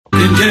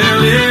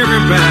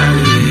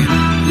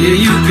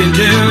You can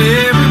tell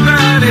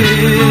everybody.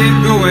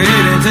 Go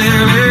ahead and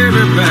tell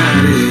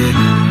everybody.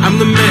 I'm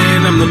the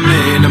man, I'm the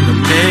man, I'm the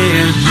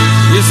man.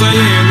 Yes I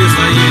am, yes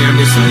I am,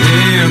 yes I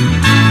am.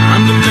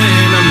 I'm the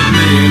man, I'm the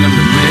man, I'm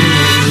the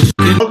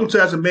man. Welcome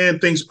to As a Man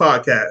Thinks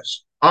podcast.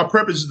 Our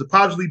purpose is to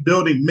positively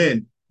building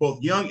men,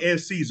 both young and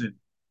seasoned.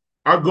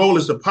 Our goal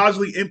is to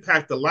positively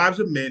impact the lives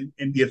of men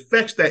and the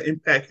effects that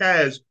impact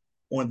has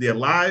on their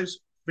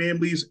lives,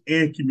 families,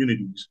 and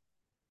communities.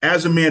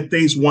 As a Man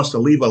Thinks wants to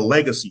leave a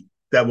legacy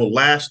that will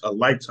last a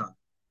lifetime.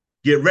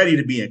 Get ready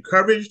to be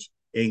encouraged,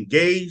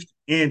 engaged,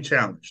 and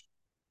challenged.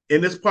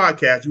 In this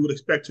podcast, you would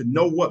expect to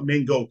know what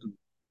men go through.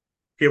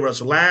 Hear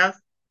us laugh,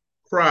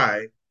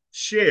 cry,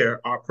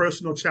 share our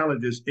personal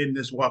challenges in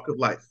this walk of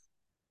life.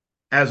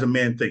 As a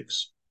Man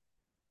Thinks.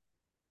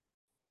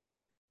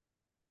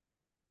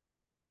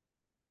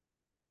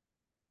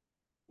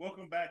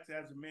 Welcome back to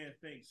As a Man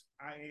Thinks.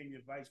 I am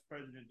your Vice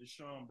President,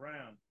 Deshaun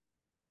Brown.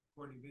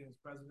 Courtney Benz,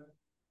 President.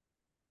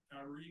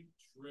 Kyrie,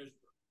 Treasurer.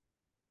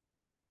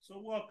 So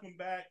welcome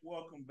back.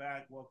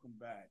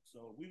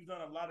 So we've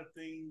done a lot of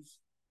things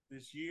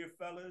this year,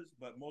 fellas,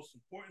 but most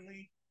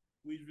importantly,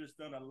 we've just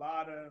done a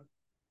lot of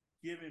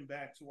giving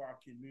back to our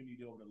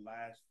community over the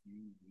last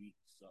few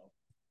weeks. So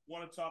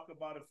want to talk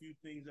about a few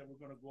things that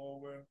we're going to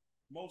go over.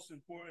 Most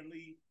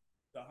importantly,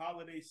 the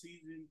holiday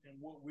season and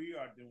what we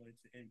are doing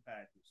to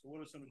impact it. So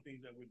what are some of the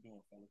things that we're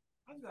doing, fellas?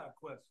 I just got a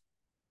question.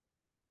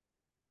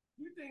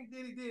 You think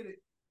Diddy did it?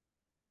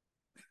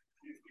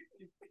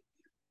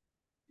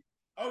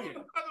 Oh,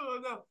 yeah. I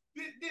don't know.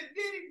 Did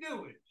Diddy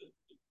do it?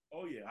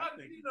 Oh, yeah. I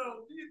think. You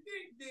know, do you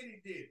think Diddy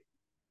did it?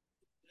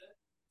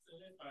 So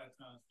that's 5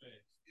 times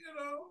fast. You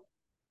know,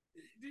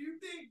 do you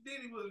think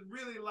Diddy was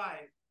really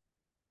like,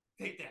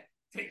 take that?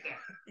 I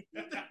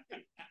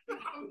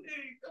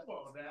mean, come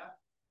on now.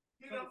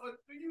 You know,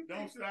 do you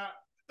don't think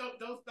stop.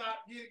 Don't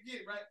stop. Get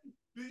it right.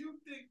 Do you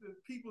think the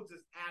people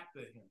just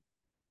after him?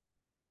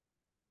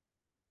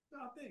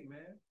 No, I think,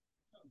 man.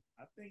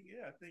 I think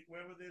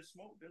wherever there's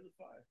smoke, there's a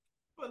fire.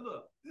 But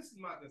look, this is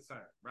my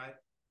concern, right?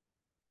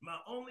 My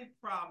only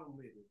problem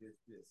with it is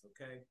this,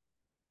 okay?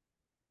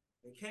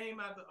 It came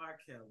after R.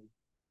 Kelly,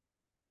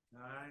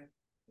 all right?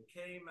 It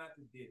came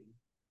after Diddy.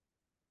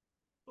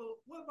 But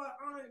what about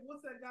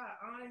what's that guy,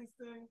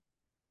 Einstein?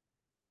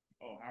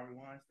 Oh, Harvey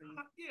Weinstein?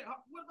 Yeah,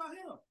 what about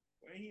him?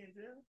 Where he in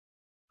jail?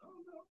 I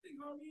don't know. I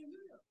think Harvey in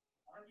jail.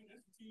 Harvey,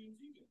 that's the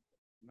TNG.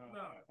 No.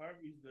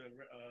 Harvey's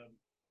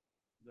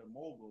the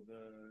mogul,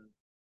 the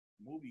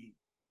movie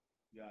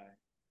guy.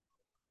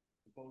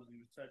 Supposedly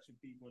he was touching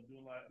people and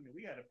doing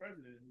we had a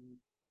president who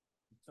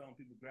was telling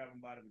people to grab him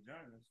by the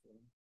vagina. So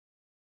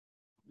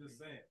just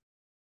saying.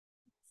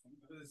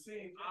 Does it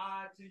seem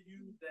odd to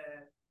you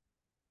that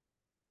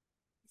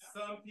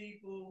some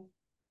people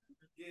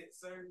get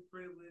certain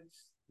privilege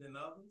than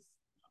others?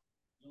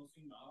 It don't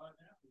seem odd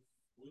now.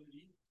 What it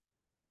is?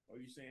 Or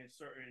are you saying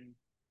certain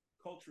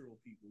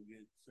cultural people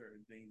get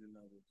certain things than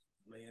others?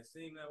 Man, it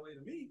seemed that way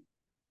to me.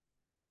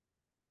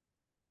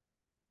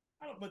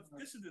 But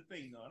this is the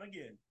thing, though. And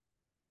again,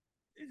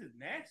 this is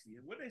nasty.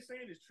 And what they're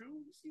saying is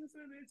true. You see what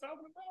they're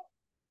talking about?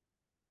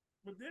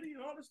 But Diddy and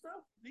all this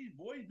stuff, these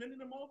boys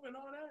bending them over and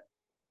all that.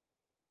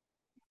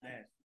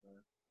 Nasty,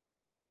 man.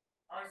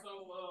 All right,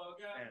 so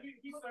guys,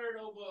 he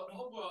served over.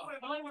 Hold on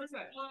a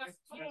second.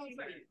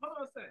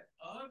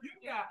 You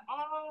got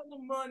all the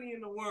money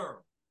in the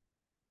world.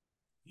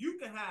 You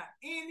can have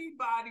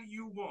anybody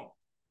you want.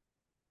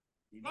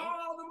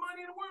 All the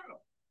money in the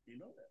world. You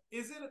know that.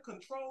 Is it a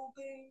control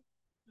thing?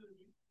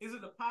 Is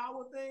it a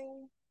power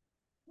thing?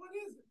 What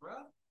is it,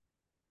 bro?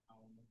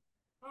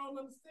 I don't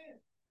understand.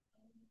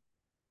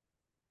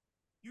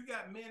 You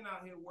got men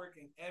out here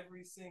working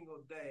every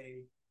single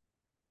day,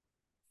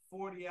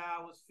 40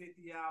 hours,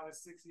 50 hours,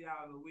 60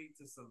 hours a week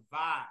to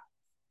survive.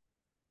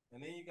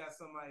 And then you got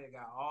somebody that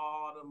got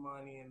all the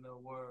money in the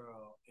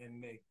world and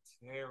make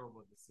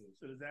terrible decisions.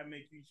 So does that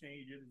make you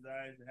change your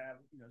desires to have,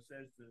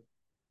 says to,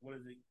 what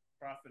is it,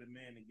 profit a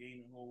man to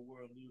gain the whole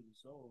world, lose his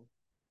soul?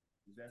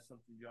 Is that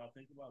something y'all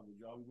think about? Would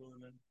y'all be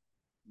willing to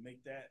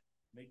make that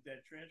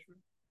transfer?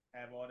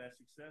 Have all that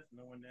success,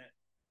 knowing that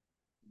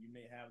you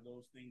may have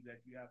those things that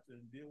you have to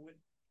deal with?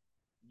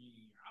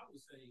 Yeah, I would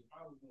say if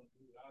I was going to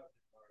do it, I would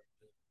have already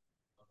done it.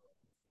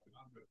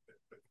 I've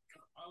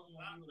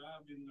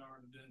been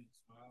already done it.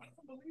 I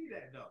don't believe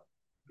that, though.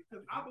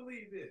 Because I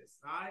believe this,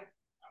 all right?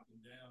 I've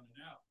been down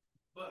and out.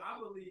 But I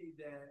believe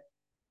that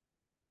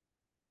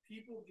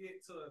people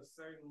get to a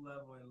certain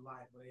level in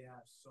life where they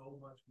have so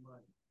much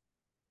money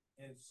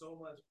and so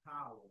much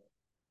power,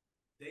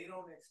 they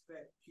don't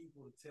expect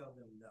people to tell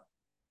them no.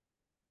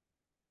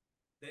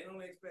 They don't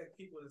expect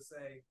people to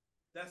say,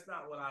 that's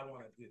not what I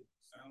want to do.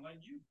 Sound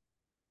like you.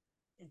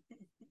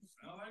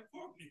 Sound like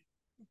Courtney.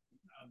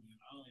 I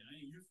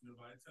ain't used to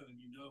nobody telling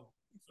you no.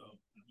 So,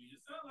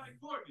 it sounds like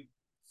Courtney.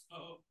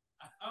 So,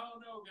 I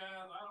don't know,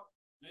 guys.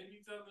 Maybe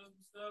you telling us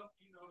some stuff,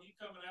 he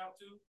coming out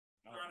too,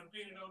 trying to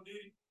pin it on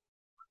Diddy.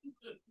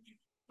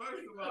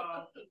 First of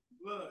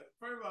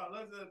all,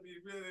 let's just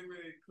be really,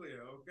 really clear,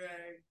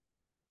 okay?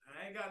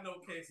 I ain't got no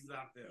cases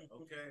out there,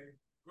 okay?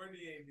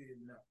 Grenadier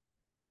didn't know.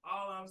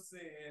 All I'm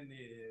saying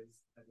is,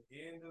 at the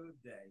end of the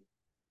day,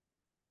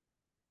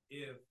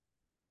 if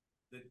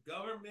the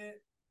government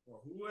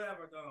or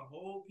whoever gonna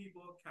hold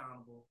people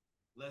accountable,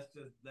 let's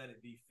just let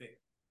it be fair.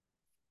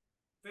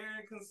 Fair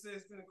and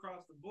consistent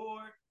across the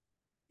board.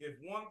 If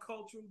one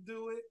culture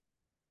do it,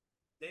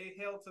 they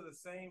held to the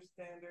same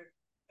standard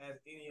as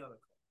any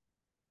other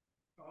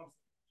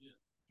culture. Yeah,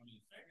 I mean,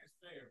 fair is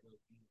fair, but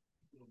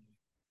people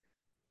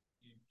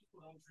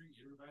don't treat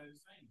everybody the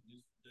same.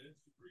 They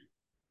disagree.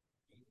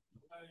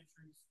 Nobody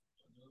treats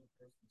another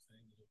person the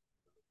same way,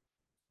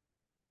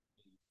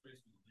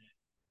 especially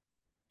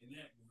in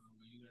that world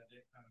where you got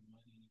that kind of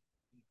money.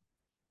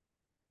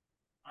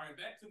 All right,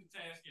 back to the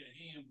task at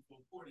hand.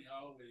 Before Courtney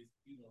always,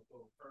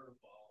 throw a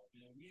curveball.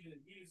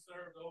 We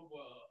served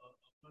over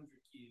 100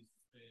 kids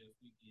this past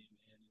weekend,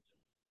 man.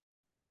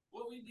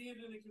 What we did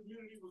in the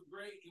community was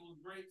great. It was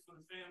great for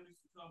the families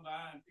to come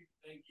by and pick up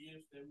their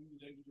gifts that we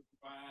was able to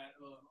provide.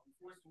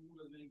 Unfortunately, we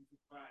wasn't able to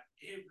provide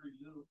every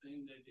little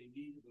thing that they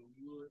needed, but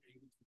we were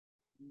able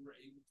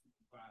to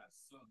provide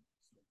some.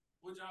 So,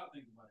 what y'all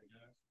think about it,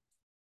 guys?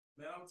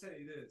 Man, I'll tell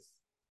you this.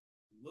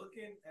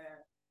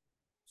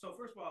 So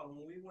first of all,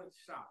 when we went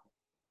shopping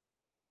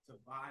to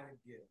buy the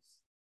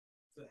gifts,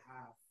 to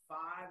have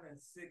 5 and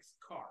 6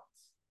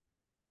 carts,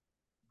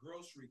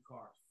 grocery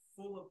carts,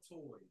 full of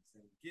toys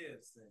and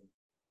gifts and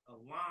a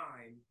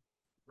line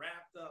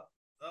wrapped up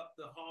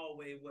the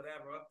hallway,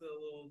 whatever, up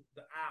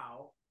the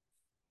aisle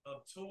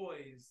of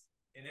toys,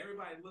 and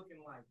everybody looking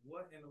like,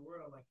 what in the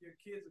world? Like, your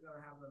kids are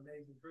gonna have an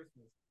amazing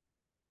Christmas.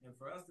 And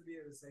for us to be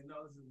able to say,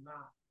 no, this is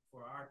not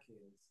for our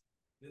kids.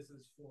 This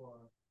is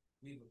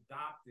we've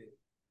adopted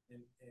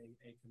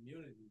a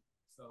community.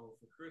 So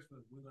for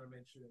Christmas, we're gonna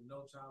make sure that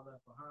no child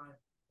left behind.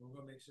 We're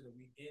gonna make sure that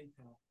we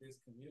impact this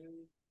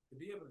community. To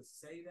be able to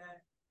say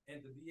that,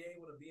 and to be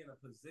able to be in a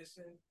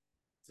position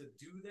to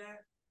do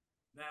that,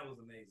 that was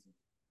amazing.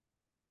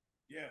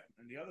 Yeah,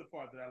 and the other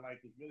part that I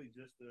like is really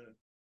just the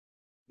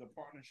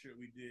partnership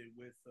we did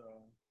with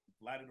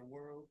Light of the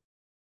World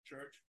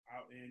Church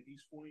out in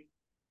East Point.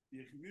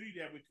 The community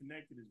that we're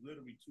connected is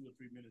literally 2 or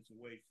 3 minutes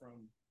away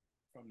from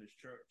this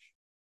church.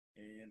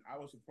 And I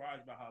was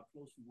surprised by how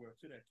close we were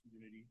to that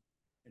community.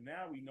 And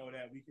now we know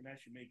that we can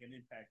actually make an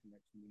impact in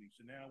that community.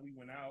 So now we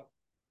went out,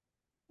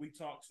 we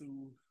talked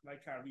to,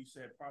 like Kyrie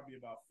said, probably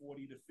about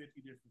 40 to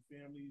 50 different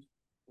families,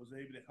 was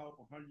able to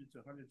help 100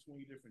 to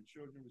 120 different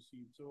children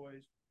receive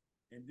toys.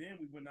 And then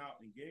we went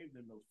out and gave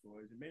them those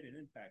toys and made an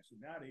impact. So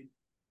now they,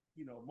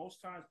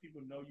 most times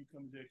people know you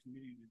come to their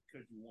community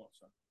because you want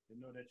something. They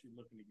know that you're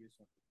looking to get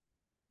something.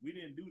 We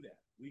didn't do that.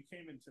 We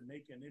came in to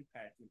make an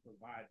impact and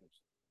provide them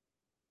something.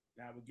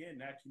 Now, again,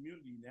 that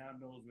community now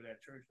knows where that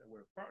church that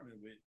we're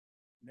partnering with.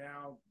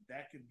 Now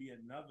that could be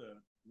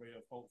another ray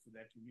of hope for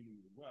that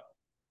community as well.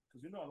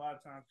 Because a lot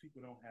of times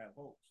people don't have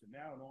hope. So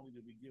now not only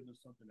did we give them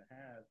something to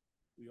have,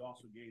 we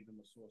also gave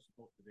them a source of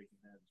hope that they can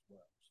have as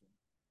well. So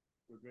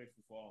we're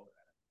grateful for all of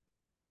that.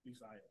 At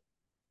least I am.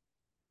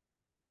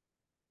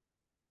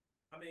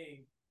 I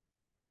mean,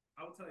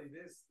 I will tell you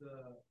this,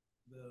 the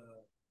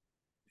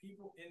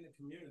people in the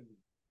community,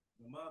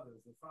 the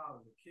mothers, the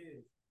fathers, the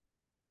kids,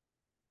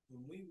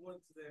 when we went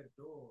to their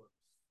doors,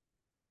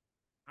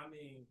 I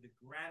mean, the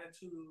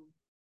gratitude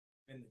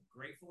and the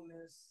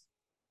gratefulness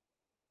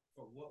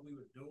for what we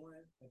were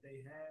doing that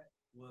they had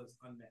was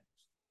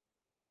unmatched.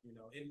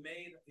 It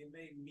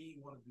made me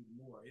want to do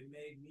more. It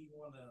made me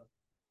want to,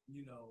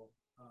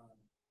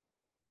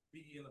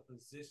 be in a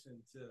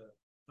position to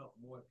help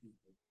more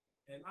people.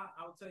 And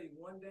I'll tell you,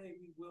 one day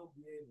we will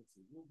be able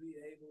to. We'll be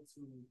able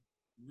to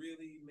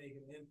really make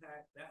an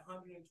impact. That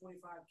 125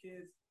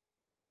 kids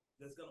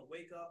that's gonna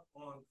wake up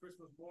on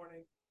Christmas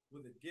morning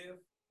with a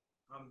gift,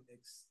 I'm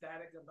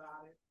ecstatic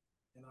about it.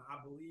 And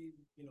I believe,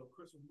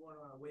 Christmas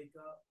morning when I wake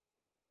up,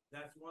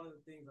 that's one of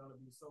the things I'm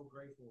gonna be so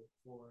grateful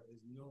for,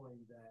 is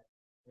knowing that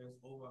there's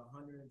over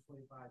 125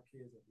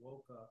 kids that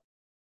woke up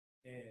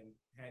and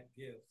had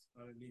gifts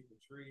underneath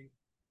the tree.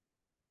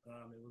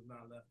 It was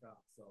not left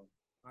out. So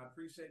I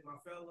appreciate my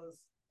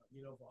fellas,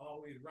 for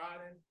always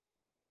riding.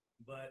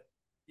 But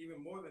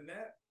even more than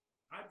that,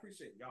 I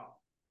appreciate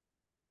y'all.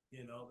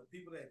 The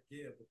people that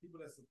give, the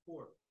people that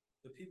support,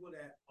 the people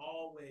that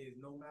always,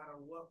 no matter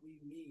what we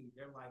need,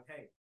 they're like,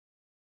 hey,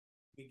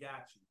 we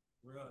got you.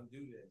 We're going to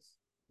do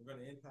this. We're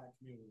going to impact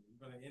community.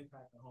 We're going to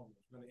impact the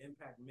homeless. We're going to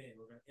impact men.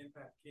 We're going to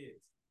impact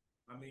kids.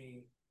 I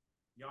mean,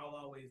 y'all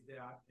always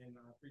there, and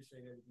I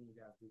appreciate everything you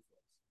guys do for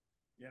us.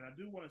 Yeah, and I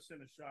do want to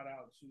send a shout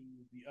out to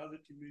the other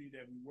community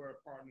that we were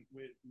partnered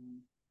with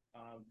who,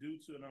 due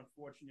to an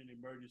unfortunate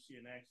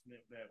emergency and accident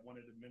that one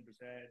of the members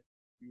had,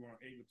 we weren't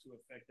able to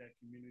affect that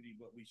community,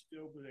 but we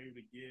still were able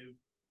to give.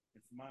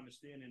 And from my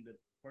understanding, the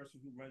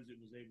person who runs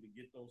it was able to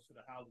get those to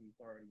the housing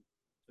authority.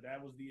 So that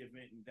was the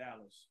event in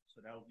Dallas.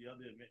 So that was the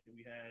other event that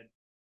we had.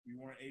 We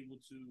weren't able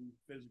to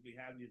physically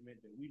have the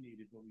event that we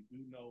needed, but we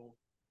do know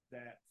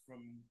that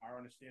from our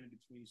understanding,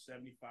 between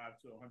 75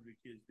 to 100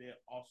 kids there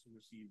also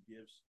received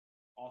gifts,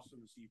 also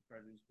received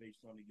presents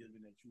based on the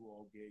giving that you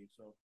all gave.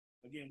 So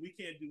again, we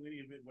can't do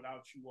any of it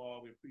without you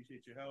all. We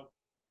appreciate your help.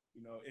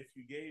 if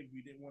you gave,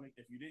 you didn't want to.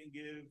 If you didn't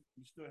give,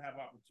 you still have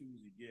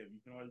opportunities to give. You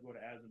can always go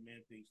to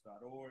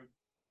asamanthings.org.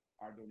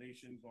 Our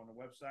donations on the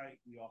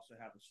website. We also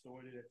have a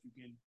store there that you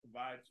can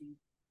provide to.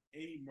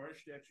 Any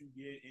merch that you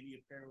get,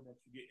 any apparel that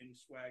you get, any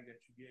swag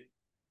that you get,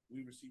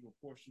 we receive a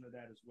portion of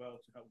that as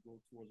well to help go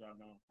towards our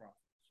nonprofit.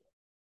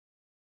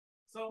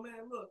 So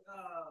man, look,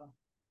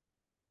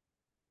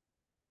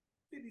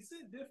 50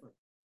 Cent different.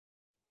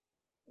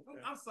 Okay.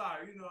 I'm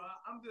sorry,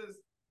 I'm just,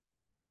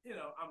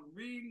 I'm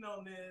reading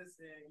on this,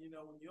 and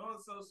when you're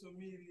on social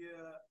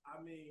media,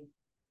 I mean,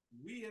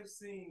 we have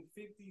seen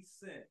 50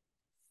 Cent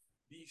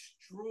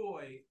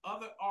destroy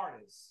other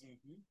artists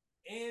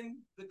in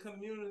the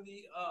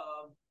community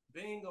of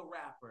being a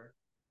rapper.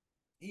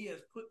 He has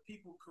put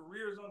people's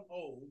careers on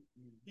hold.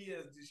 He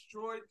has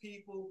destroyed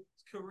people's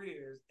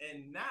careers,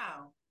 and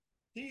now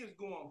he is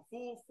going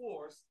full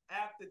force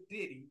after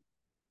Diddy,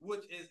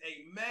 which is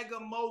a mega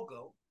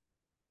mogul.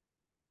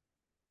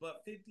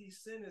 But 50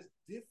 Cent is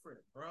different,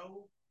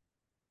 bro.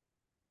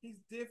 He's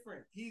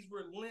different. He's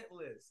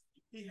relentless.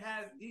 He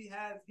has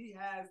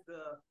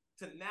the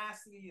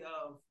tenacity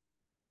of,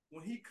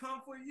 when he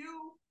come for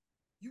you,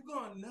 you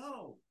gonna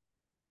know.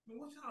 I mean,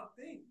 what y'all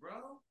think,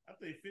 bro? I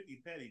think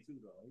 50 petty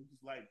too, though. He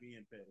just like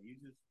being petty.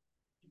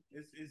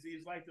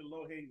 It's like the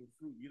low hanging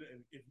fruit.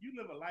 If you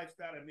live a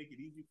lifestyle that make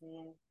it easy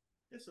for him,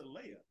 it's a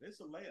layup. It's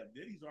a layup.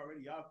 Diddy's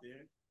already out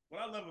there.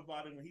 What I love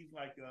about him when he's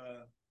like,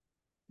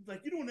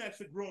 you don't ask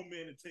a grown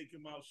man to take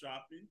him out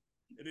shopping.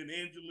 And then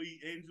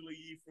Angela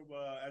Yee from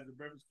as the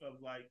Breakfast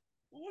Club's like,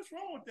 well, what's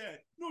wrong with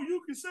that? No,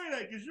 you can say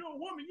that because you're a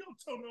woman. You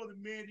don't tell no other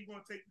man you're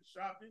gonna take you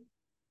shopping.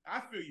 I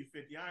feel you,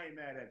 50. I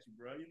ain't mad at you,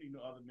 bro. You need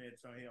no other man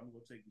telling, hey, I'm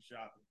gonna take you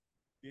shopping.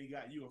 Then you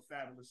got you and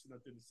Fabulous sitting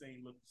up in the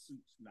same looking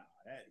suits. Nah,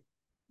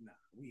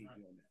 we ain't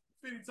doing that.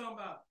 50 talking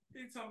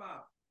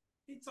about,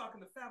 he talking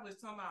to Fabulous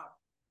talking about,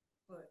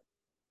 but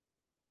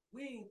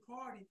we ain't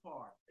party.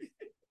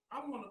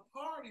 I want to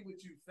party with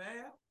you,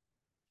 Fab.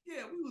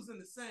 Yeah, we was in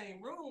the same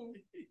room,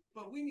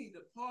 but we need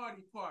to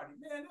party.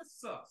 Man, that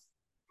sucks.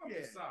 I'm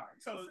sorry.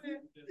 So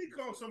he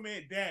called some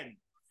man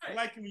daddy. Right. I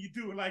like it when you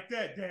do it like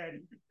that,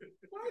 daddy.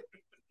 What?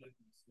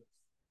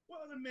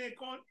 What other man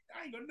call?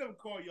 I ain't gonna never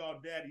call y'all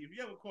daddy. If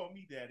you ever call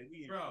me daddy,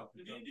 we ain't. Bro,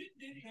 did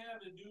he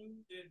have the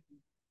dude that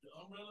the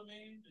umbrella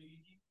man?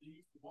 He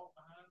used to walk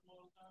behind him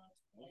all the time.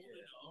 Oh,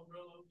 yeah. The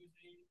umbrella over his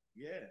head.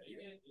 Yeah.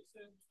 They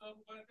said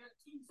stuff about that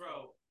too,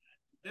 bro.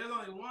 There's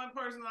only one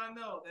person I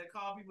know that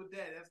call people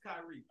daddy. That's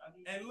Kyrie.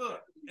 And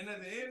look, and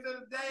at the end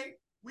of the day,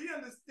 we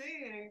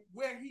understand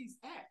where he's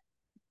at.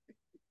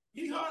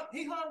 He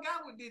hung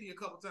out with Diddy a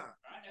couple times.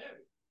 I have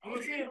it.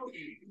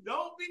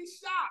 Don't be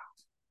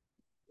shocked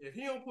if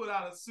he don't put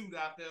out a suit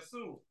out there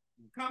soon.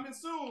 Coming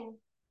soon.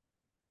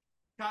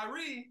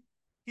 Kyrie,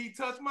 he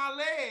touched my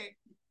leg.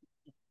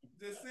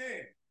 Just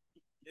saying.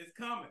 It's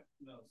coming.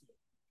 No, sir.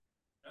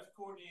 That's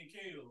Courtney and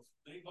Kales.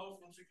 They both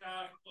from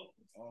Chicago.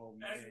 Oh,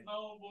 man. That's his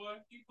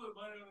homeboy. He put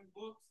money on the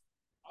books,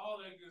 all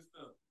that good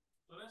stuff.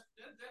 So that's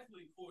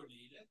definitely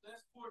Courtney.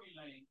 That's Courtney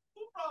Lane.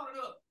 Who brought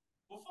it up?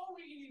 Before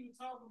we can even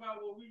talk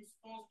about what we were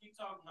supposed to be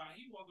talking about,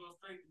 he want to go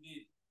straight to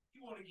Diddy.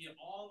 He want to get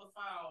all the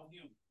file of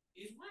him.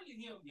 It's really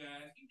him,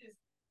 guys.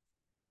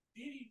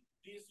 Diddy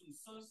did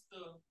some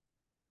stuff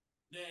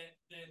that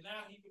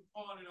now he can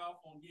pawn it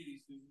off on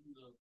Diddy since he's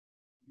a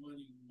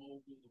money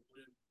mogul or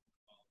whatever.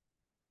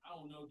 I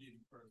don't know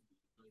Diddy personally,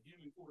 but him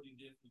and Courtney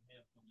definitely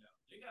have come out.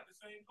 They got the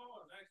same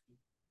cars,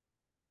 actually.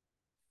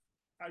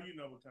 How you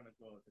know what kind of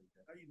cars they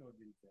got? How you know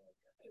Diddy got?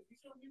 He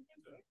showed me a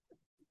picture.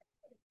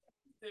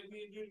 Said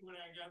me and Diddy when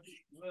I got these.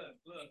 Look.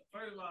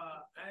 First of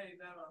all, I ain't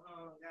never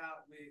hung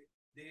out with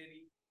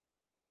Diddy,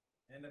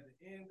 and at the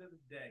end of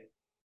the day,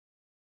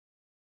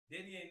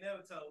 Diddy ain't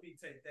never told me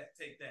take that,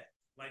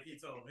 like he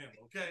told him.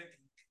 Okay,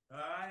 all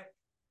right.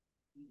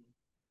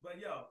 But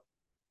yo,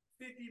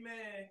 50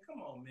 man, come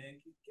on, man,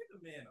 give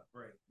the man a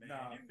break, man.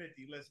 Nah,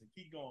 50. Listen,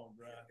 keep going,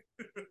 bro.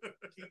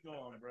 Keep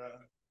going, bro.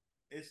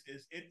 It's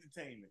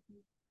entertainment.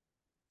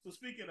 So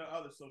speaking of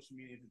other social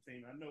media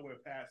entertainment, I know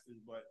we're past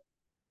this, but.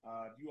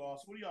 What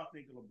do y'all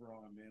think of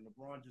LeBron, man?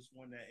 LeBron just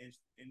won that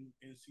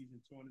in-season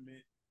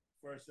tournament,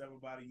 first ever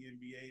by the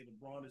NBA.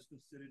 LeBron is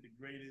considered the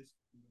greatest.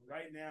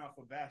 Right now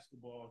for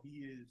basketball,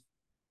 he is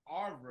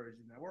our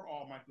version. Now, we're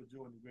all Michael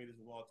Jordan, the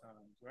greatest of all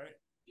time, right?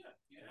 Yeah,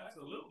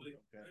 absolutely.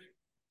 Okay.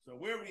 So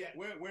where we at?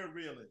 We're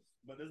realists.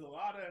 But there's a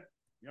lot of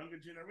younger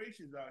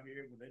generations out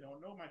here when they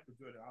don't know Michael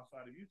Jordan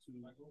outside of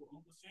YouTube. Like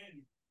Uncle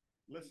Sandy.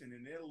 Listen,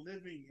 and they're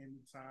living in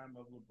the time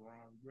of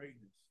LeBron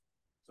greatness.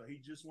 So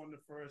he just won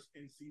the first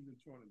in-season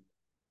tournament.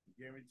 I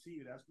guarantee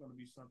you that's going to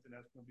be something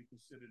that's going to be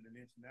considered an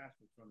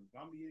international tournament. If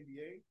I'm the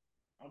NBA,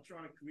 I'm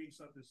trying to create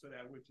something so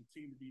that we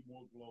continue to be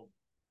more global.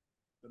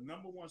 The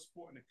number one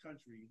sport in the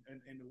country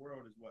and in the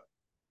world is what?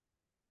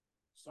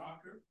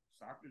 Soccer.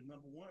 Soccer is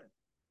number one.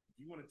 If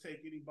you want to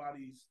take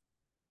anybody's,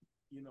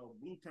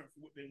 blueprint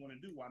for what they want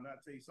to do, why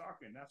not take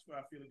soccer? And that's what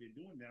I feel like they're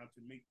doing now to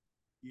make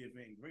the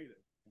event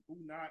greater. And who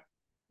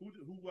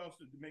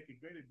else to make it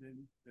greater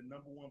than the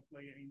number one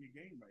player in your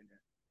game right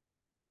now?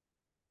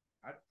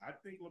 I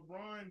think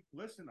LeBron,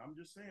 listen, I'm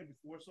just saying,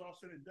 before it's all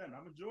said and done,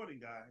 I'm a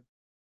Jordan guy,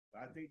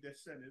 but I think they're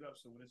setting it up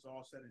so when it's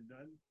all said and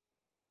done,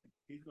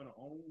 he's going to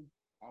own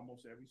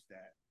almost every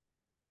stat.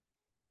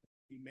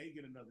 He may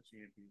get another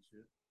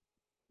championship.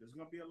 There's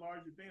going to be a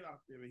large debate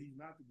out there, but he's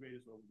not the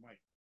greatest over Mike.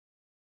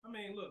 I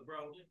mean, look,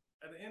 bro,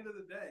 at the end of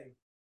the day,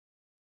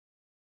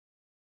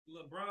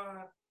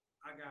 LeBron,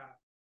 I got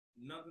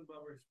nothing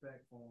but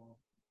respect for him.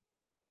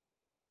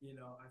 You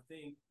know, I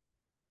think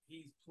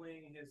he's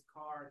playing his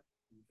card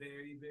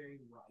very, very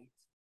right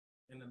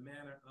in the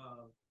manner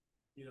of,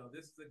 you know,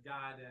 this is a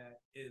guy that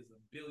is a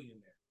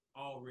billionaire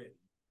already,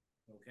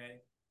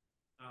 okay?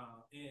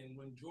 And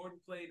when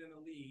Jordan played in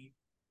the league,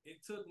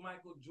 it took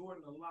Michael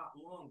Jordan a lot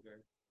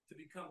longer to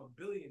become a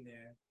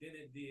billionaire than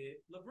it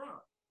did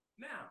LeBron.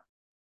 Now,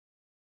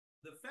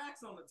 the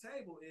facts on the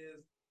table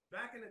is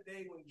back in the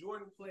day when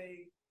Jordan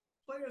played,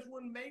 players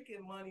weren't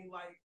making money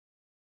like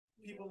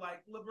people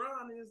like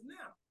LeBron is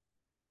now,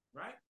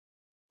 right?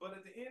 But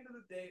at the end of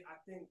the day, I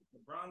think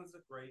LeBron is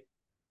a great.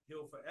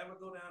 He'll forever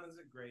go down as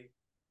a great.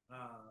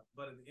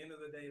 But at the end of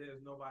the day,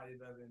 there's nobody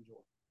better than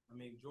Jordan. I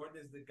mean,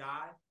 Jordan is the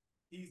guy.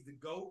 He's the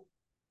GOAT.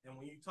 And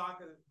when you talk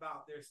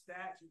about their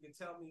stats, you can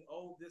tell me,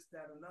 oh, this,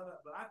 that,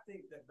 another. But I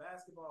think that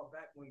basketball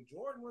back when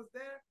Jordan was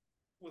there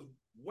was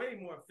way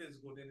more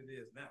physical than it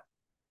is now.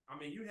 I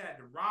mean, you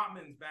had the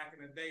Rodmans back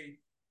in the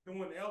day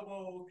doing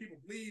elbows, people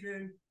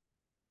bleeding.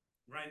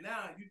 Right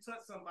now, you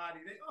touch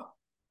somebody, they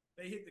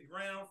hit the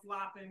ground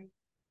flopping.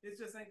 It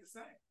just ain't the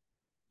same.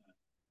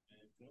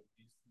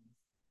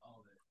 All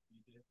that. You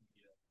definitely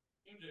get it.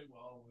 MJ will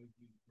always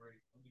be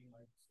great. I mean,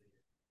 like you said,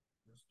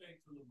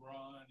 respect to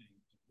LeBron and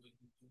what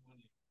he's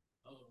doing.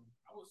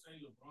 I would say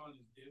LeBron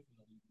is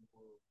definitely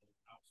more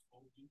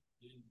outspoken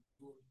than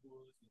Jordan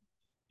was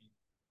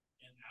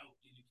and out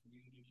in the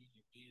community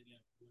and being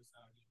that voice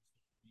out here on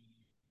social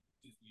media.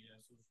 Just we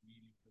have social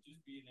media, but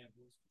just being that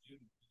voice in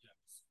general, we got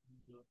the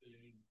schools up there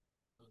in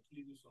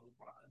Cleveland. So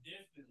LeBron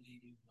definitely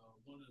is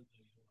one of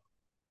the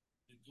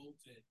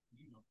goats at,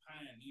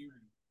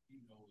 pioneering,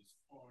 as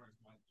far as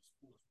like the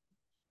sports. So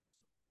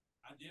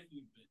I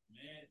definitely been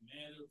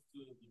mad up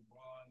to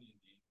LeBron and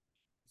his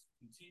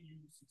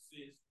continued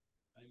success.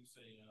 Like you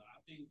say, I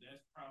think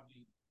that's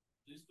probably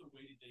just the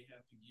way that they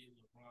have to get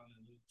LeBron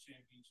another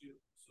championship.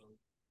 So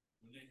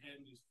when they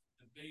had this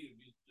debate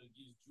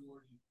against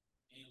Jordan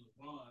and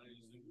LeBron, they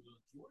said, well,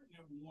 Jordan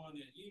never won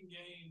an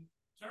in-game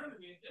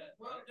tournament.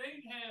 Well, they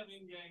didn't have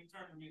in-game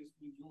tournaments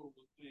when Jordan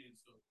was playing.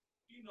 So,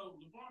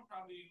 LeBron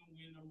probably ain't gonna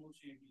win no more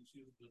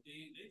championships, but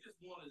they just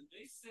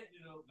they set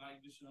it up like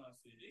Deshaun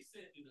said. They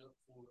set it up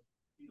for,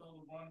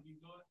 LeBron to be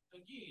going.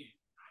 Again,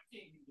 I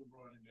can't beat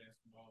LeBron in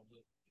basketball,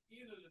 but at the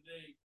end of the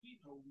day,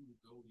 we know who the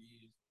GOAT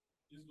is.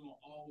 It's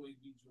gonna always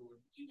be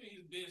Jordan. Even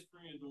his best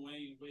friend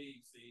Dwayne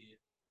Wade said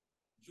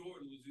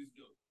Jordan was his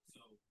GOAT.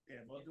 So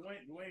yeah, but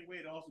Dwayne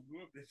Wade also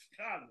grew up in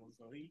Chicago,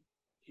 so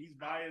he's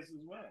biased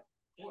as well.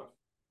 Of course.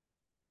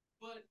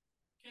 But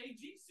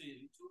KG said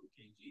it too.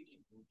 KG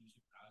didn't go to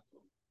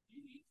Chicago.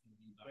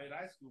 He played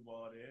high school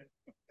ball there.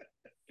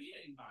 He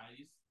ain't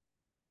biased.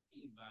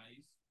 He ain't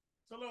biased.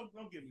 So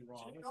don't get me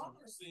wrong.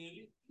 Said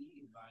it. He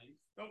ain't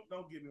biased.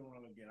 Don't get me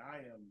wrong again. I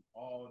am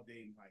all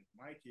day Mike.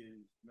 Mike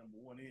is number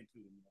one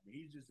into him. I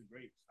mean, he's just the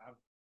greatest.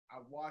 I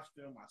watched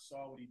him. I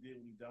saw what he did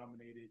when he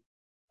dominated.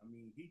 I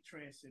mean, he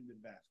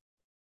transcended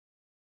basketball.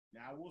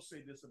 Now, I will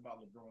say this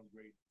about LeBron's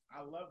greatness.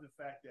 I love the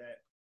fact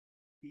that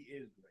he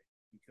is great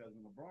because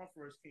when LeBron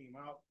first came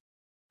out,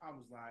 I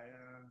was like,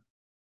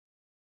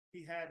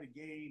 he had the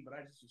game, but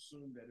I just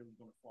assumed that it was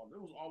going to fall.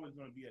 There was always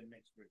going to be a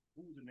next great.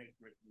 Who was the next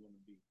great going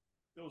to be?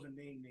 There was a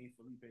name named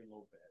Felipe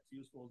Lopez.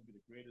 He was supposed to be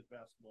the greatest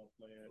basketball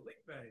player.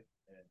 Felipe.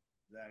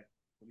 Exactly.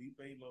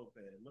 Felipe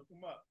Lopez. Look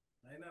him up.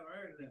 I ain't never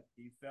heard of that.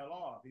 He fell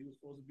off. He was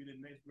supposed to be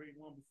the next great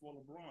one before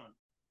LeBron.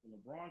 When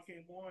LeBron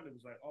came on, it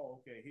was like,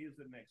 oh, okay, here's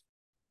the next.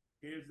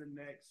 Here's the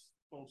next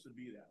supposed to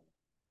be that one.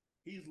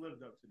 He's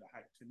lived up to the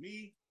hype. To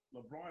me,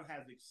 LeBron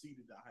has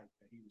exceeded the hype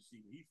that he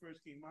received. When he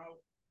first came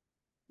out,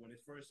 when it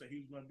first said he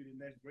was going to be the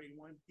next great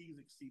one, he's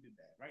exceeded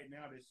that. Right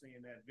now, they're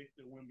saying that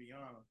Victor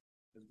Wembanyama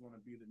is going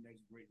to be the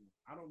next great one.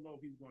 I don't know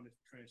if he's going to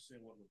transcend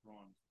what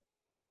LeBron is.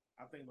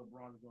 I think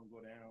LeBron is going to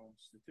go down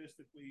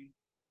statistically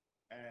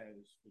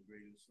as the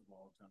greatest of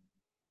all time.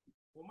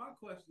 Well, my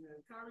question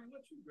is, Kyrie,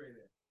 what you great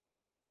at?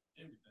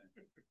 Everything.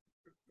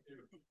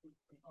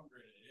 I'm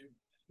great at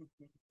everything.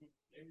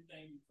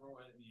 Everything you throw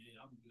at me,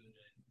 I'm good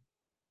at it.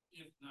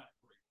 If not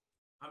great.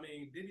 I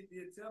mean, Diddy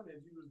did tell me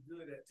if you was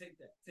good at take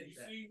that. You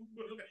see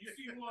who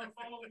on the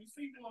phone? You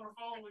see who on the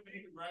phone with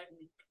me, right?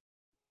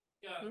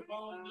 Got a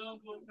phone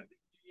number.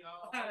 He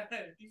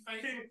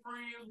Facebook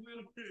friends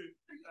with him.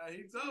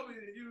 He told me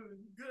that you was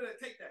good at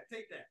take that.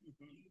 He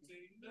didn't tell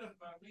you nothing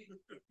about me.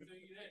 I'll tell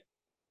you that.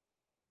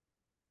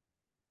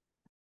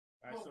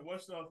 All right, so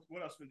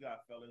what else we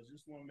got, fellas?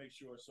 Just want to make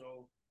sure.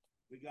 So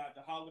we got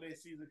the holiday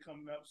season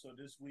coming up. So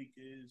this week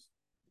is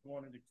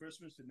going into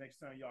Christmas. The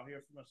next time y'all hear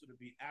from us, it'll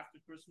be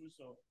after Christmas.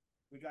 So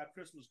we got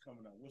Christmas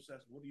coming up. What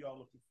are y'all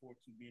looking forward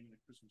to being in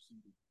the Christmas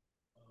season?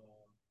 I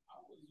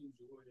always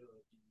enjoy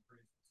getting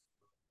presents.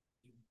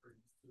 giving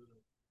praise to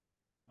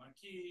my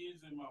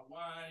kids and my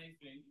wife,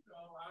 and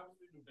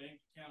obviously the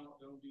bank account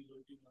don't be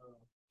looking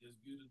as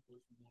good as what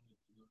you want it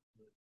to look.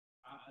 But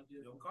I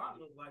just Your car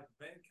look like the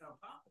bank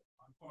account popping.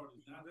 my part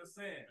is not I'm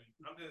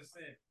just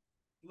saying.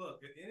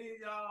 Look, if any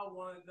of y'all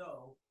want to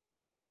know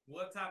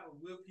what type of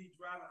whip he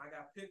driving, I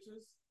got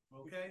pictures.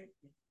 Okay,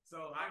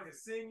 so I can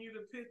send you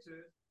the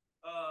pictures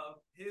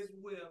of his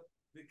whip,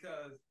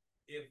 because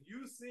if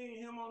you seen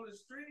him on the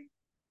street,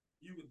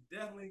 you would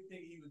definitely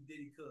think he was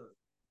Diddy cousin.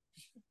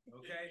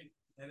 Okay,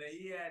 and then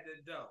he had the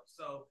dope.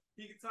 So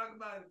he can talk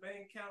about his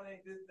bank account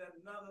ain't this, that,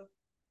 another.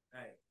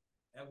 Hey,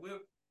 that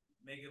whip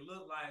make it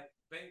look like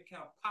bank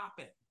account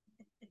popping.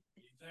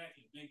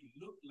 exactly make it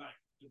look like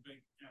the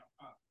bank account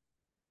pop.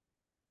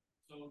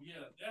 So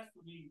yeah, that's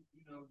for me.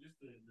 Just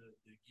the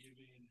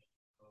giving,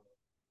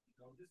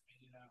 just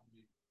hanging out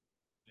with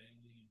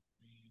family and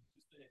friends.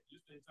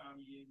 Just that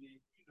time of year, man.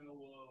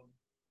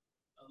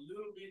 A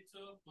little bit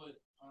tough, but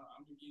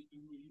I'm gonna get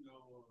through it.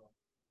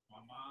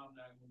 My mom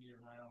not gonna be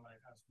around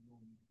like how she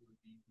normally would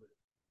be, but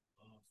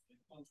I'm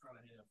gonna try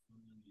to have fun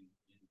and make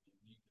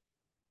it.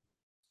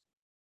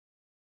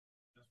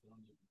 That's what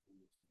I'm looking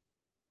forward to.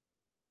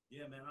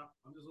 Yeah, man,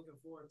 I'm just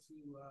looking forward to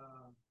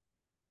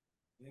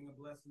being a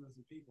blessing to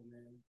some people,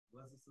 man.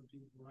 Blessing some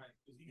people. Right,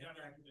 because he got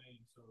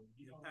everything, so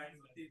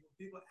impacting people.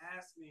 People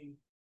ask me,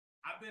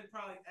 I've been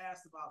probably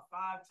asked about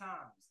 5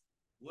 times,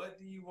 what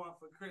do you want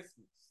for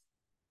Christmas?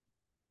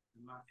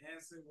 And my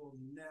answer will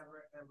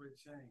never ever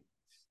change.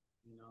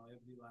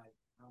 It'd be like,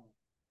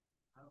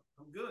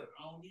 I'm good.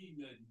 I don't need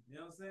nothing. You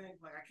know what I'm saying?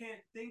 Like, I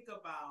can't think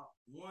about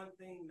one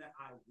thing that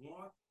I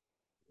want,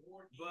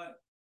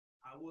 but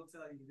I will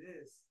tell you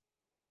this.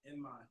 In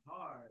my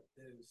heart,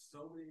 there's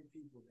so many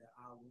people that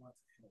I want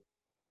to help,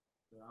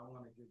 that I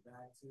want to get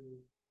back to,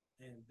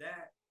 and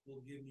that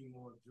will give me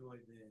more joy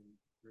than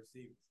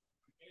receiving.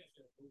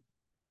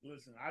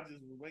 Listen, I just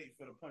was waiting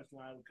for the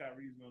punchline with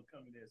Kyrie's gonna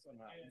come in there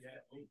somehow.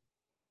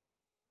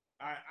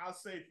 I'll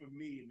say for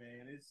me,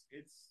 man, it's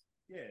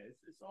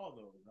all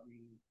those. I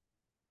mean,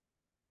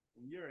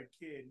 when you're a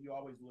kid, you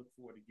always look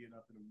forward to getting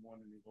up in the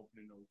morning and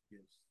opening those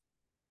gifts.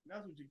 And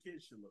that's what your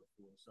kids should look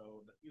for.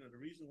 So, the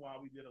reason why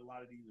we did a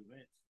lot of these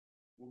events,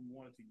 what we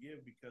wanted to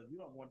give, because we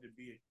don't want it to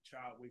be a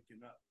child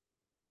waking up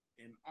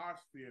in our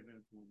sphere of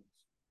influence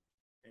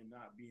and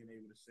not being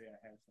able to say I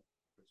had something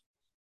for Christmas,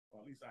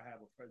 or at least I have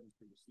a present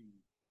to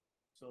receive.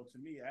 So to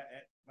me,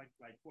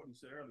 like Courtney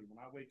said earlier, when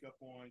I wake up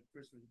on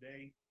Christmas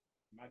Day,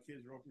 my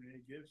kids are opening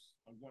their gifts,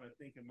 I'm going to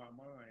think in my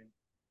mind,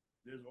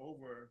 there's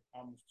over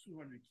almost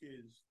 200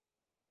 kids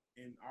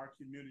in our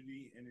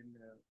community and in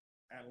the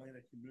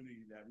Atlanta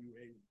community that we were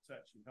able to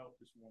touch and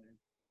help this morning,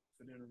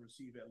 for them to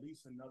receive at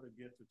least another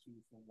gift or two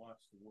from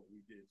us for what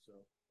we did.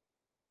 So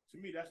to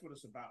me, that's what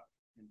it's about.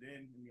 And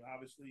then,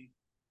 obviously,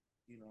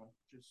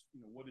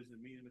 what does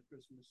it mean in the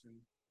Christmas?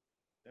 And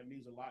that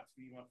means a lot to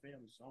me and my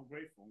family. So I'm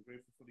grateful. I'm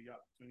grateful for the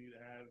opportunity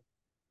to have.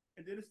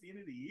 And then it's the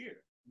end of the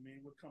year. I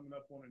mean, we're coming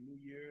up on a new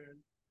year.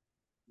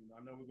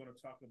 I know we're going to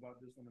talk about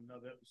this on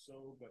another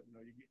episode, but,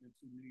 you're getting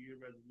into New Year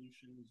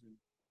resolutions and,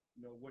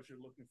 what you're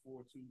looking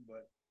forward to.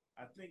 But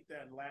I think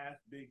that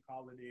last big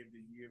holiday of the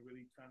year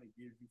really kind of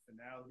gives you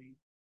finality.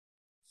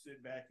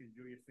 Sit back,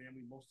 enjoy your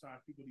family. Most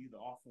times people are either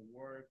off from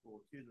work or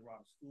kids are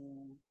out of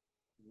school.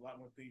 There's a lot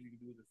more things you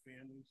can do with the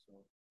family. So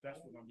that's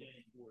what I'm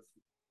looking forward to.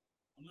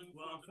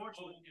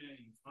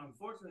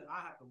 Unfortunately, I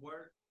have to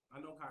work. I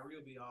know Kyrie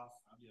will be off.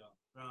 I'll be off.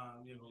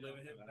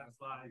 Living his best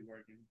life,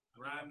 working,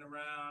 riding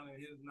around in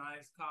his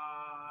nice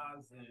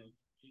cars and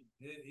he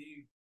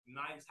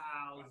nice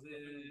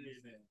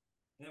houses, and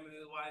him and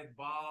his wife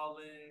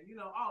balling,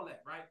 all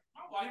that, right?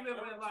 He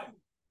living that life.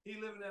 He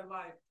living that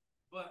life.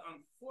 But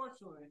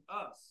unfortunately,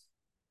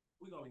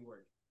 we're gonna be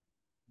working.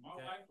 My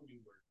wife will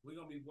be working. We're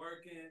gonna be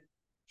working,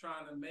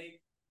 trying to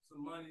make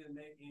some money to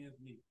make ends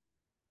meet.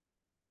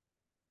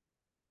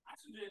 I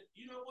should just,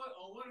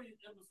 on one of these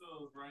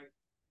episodes, right?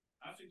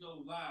 I should go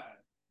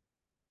live.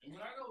 And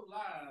when I go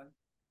live,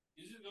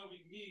 it's just gonna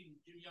be me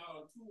giving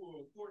y'all a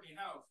tour of Courtney's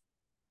house.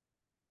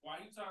 While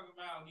you talking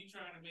about he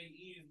trying to make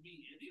ends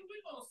meet. And then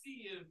we're gonna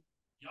see if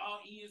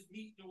y'all ends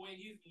meet the way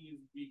his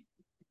ends meet.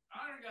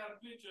 I already got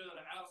a picture of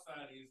the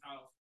outside of his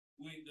house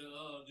with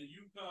the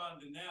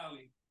Yukon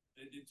Denali,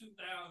 the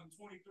 2023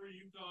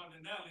 Yukon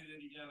Denali that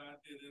he got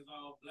out there that's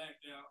all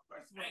blacked out.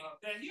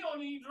 That he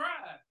don't even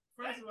drive.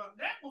 First of all,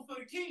 that one for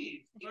the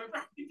kids. That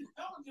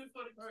was just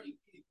for the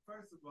kids.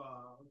 First of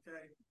all,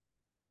 okay.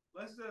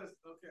 Let's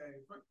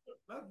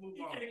move on.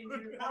 You can't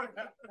even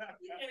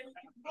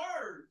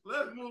bird.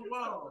 Let's move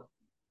on.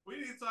 We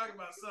need to talk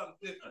about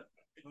something different,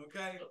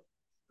 okay?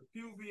 The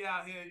people be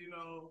out here,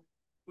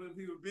 putting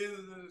people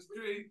business in the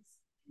streets.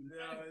 It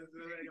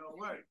ain't gonna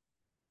work.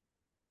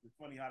 It's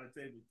funny how the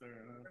tables turn,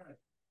 huh?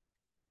 Right.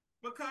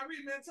 But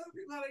Kyrie, man, tell the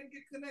people how they can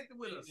get connected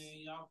with us.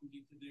 Man, y'all can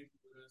get connected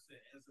with us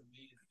at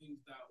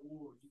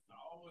SMAthings.org. You can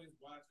always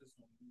watch us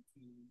on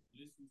YouTube,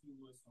 listen to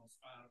us on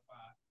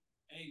Spotify,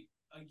 hey,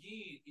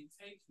 again, it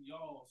takes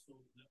y'all so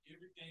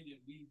everything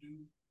that we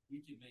do, we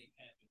can make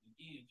happen.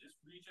 Again,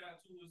 just reach out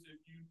to us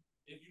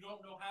if you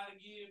don't know how to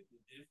give,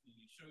 we'll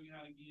definitely show you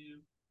how to give.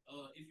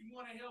 If you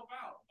want to help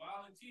out,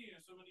 volunteer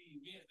in some of the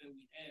events that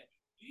we have,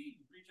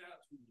 please reach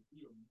out to us.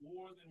 We are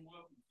more than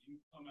welcome for you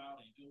to come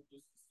out and help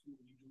us to see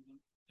what we're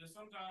doing. Because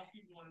sometimes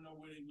people want to know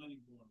where their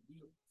money's going.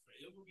 We'll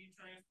forever be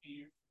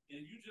transparent.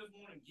 And you just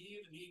want to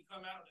give and then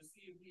come out to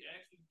see if we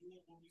actually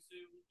doing what we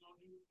said we we're going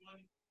to do with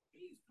money,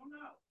 please come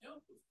out,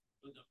 help us.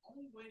 But the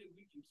only way that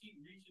we can keep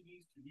reaching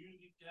these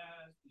community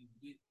guys is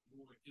with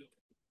your help.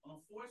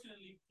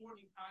 Unfortunately,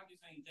 Courtney pockets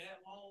ain't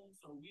that long,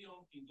 so we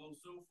can go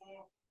so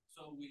far.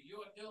 So with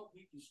your help,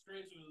 we can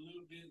stretch it a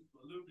little bit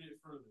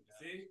further,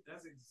 guys. See,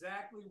 that's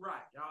exactly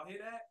right. Y'all hear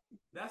that?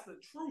 That's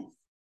the truth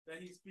that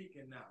he's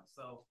speaking now.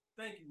 So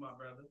thank you, my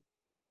brother.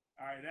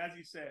 All right, as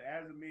you said,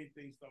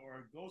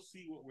 asthementhinks.org, go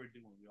see what we're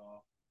doing,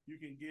 y'all.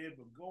 You can give,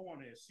 but go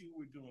on there, see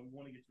what we're doing. We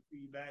want to get your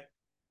feedback.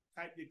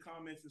 Type your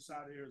comments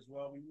inside there as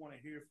well. We want to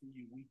hear from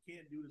you. We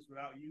can't do this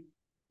without you.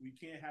 We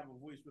can't have a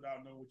voice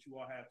without knowing what you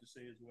all have to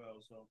say as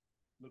well. So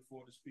look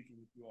forward to speaking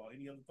with you all.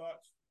 Any other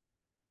thoughts?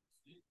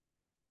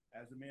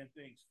 As a man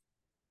thinks.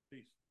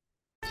 Peace.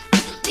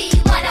 Be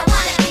what I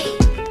wanna be.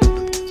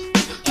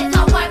 If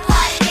I work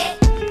hard at it,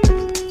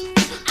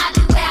 I'll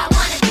be where I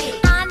wanna be.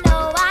 I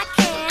know I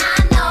can. I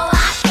know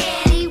I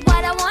can. Be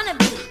what I wanna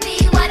be. Be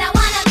what I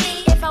wanna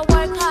be. If I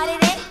work hard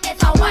at it,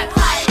 if I work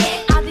hard at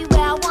it, I'll be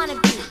where I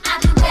wanna be.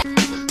 I'll be where.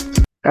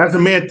 As a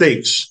Man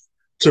Thinks,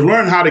 to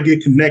learn how to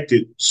get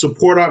connected,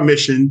 support our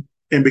mission,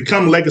 and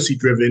become legacy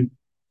driven,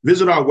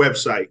 visit our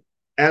website,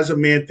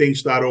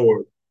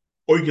 asamanthinks.org.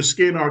 Or you can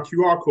scan our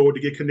QR code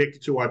to get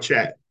connected to our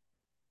chat.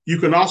 You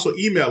can also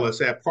email us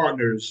at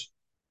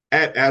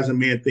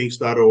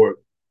partners@asamanthinks.org.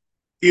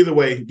 Either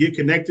way, get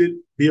connected,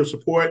 be of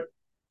support,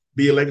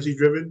 be a legacy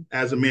driven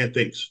as a man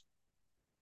thinks.